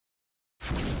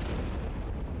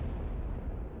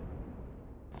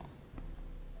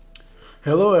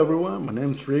Hello everyone, my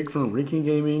name is Rick from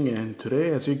RickyingGaming, and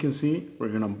today, as you can see, we're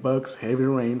gonna unbox Heavy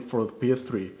Rain for the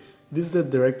PS3. This is the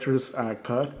director's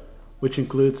cut, which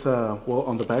includes, well,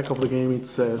 on the back of the game it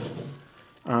says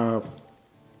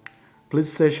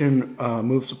PlayStation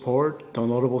Move support,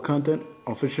 downloadable content,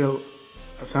 official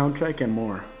soundtrack, and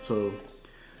more. So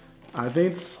I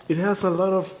think it has a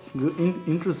lot of good,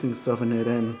 interesting stuff in it,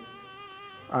 and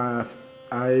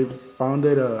I found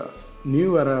it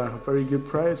new at a very good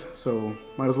price, so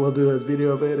might as well do this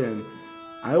video of it. And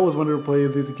I always wanted to play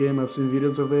this game. I've seen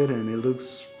videos of it and it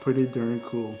looks pretty darn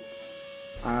cool.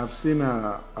 I've seen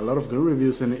a lot of good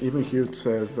reviews, and even here it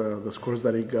says the scores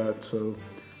that it got, so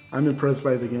I'm impressed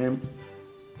by the game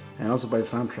and also by the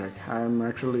soundtrack. I'm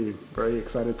actually very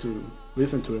excited to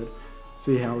listen to it,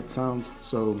 see how it sounds.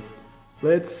 So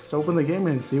let's open the game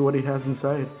and see what it has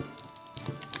inside.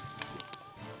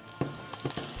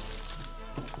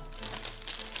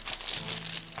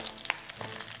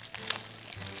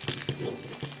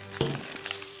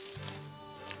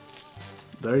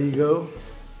 There you go.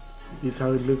 This is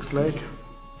how it looks like.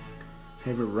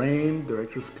 Heavy Rain,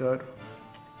 director's cut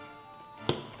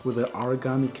with the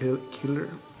origami killer.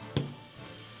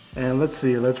 And let's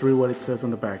read what it says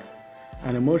on the back.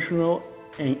 An emotional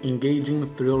and engaging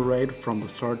thrill ride from the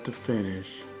start to finish,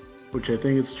 which I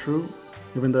think is true,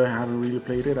 even though I haven't really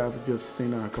played it. I've just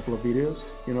seen a couple of videos,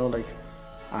 you know, like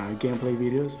gameplay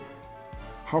videos.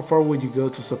 How far would you go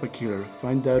to stop a killer?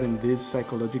 Find out in this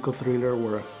psychological thriller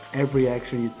where every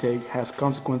action you take has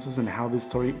consequences, and how this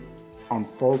story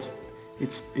unfolds,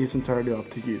 it's entirely up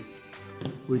to you.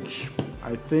 Which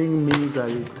I think means that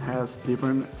it has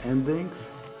different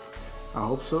endings. I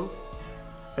hope so.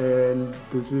 And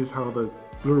this is how the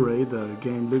Blu-ray, the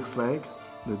game looks like,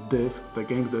 the disc, the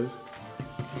game disc.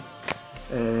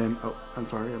 And oh, I'm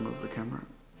sorry, I moved the camera.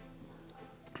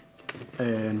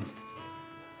 And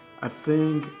I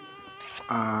think,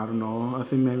 I don't know, I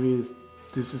think maybe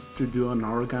this is to do an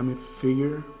origami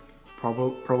figure,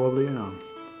 probably. Now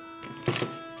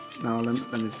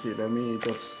let me see, let me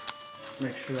just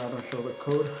make sure I don't show the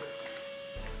code.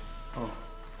 Oh,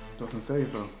 doesn't say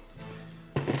so.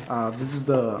 This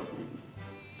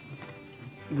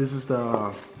is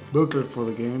the booklet for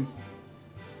the game,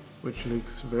 which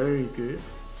looks very good,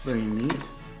 very neat.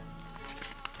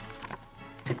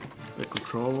 The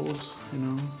controls, you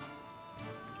know,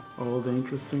 all the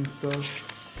interesting stuff,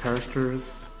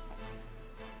 characters,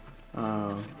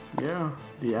 yeah,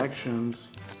 the actions,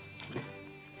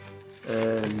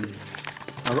 and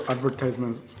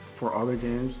advertisements for other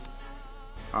games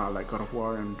like God of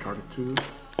War and Uncharted 2.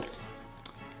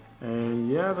 And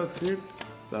yeah, that's it.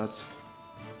 That's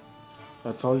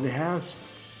all it has.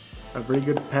 A very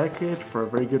good package for a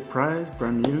very good price,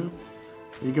 brand new.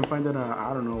 You can find it,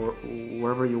 I don't know,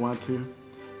 wherever you want to,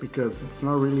 because it's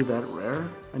not really that rare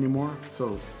anymore.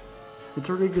 So it's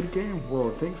a really good game.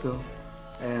 Well, I think so.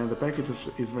 And the package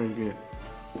is very good.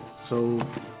 So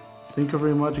thank you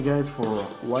very much, guys, for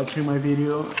watching my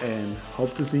video, and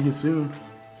hope to see you soon.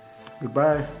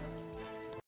 Goodbye.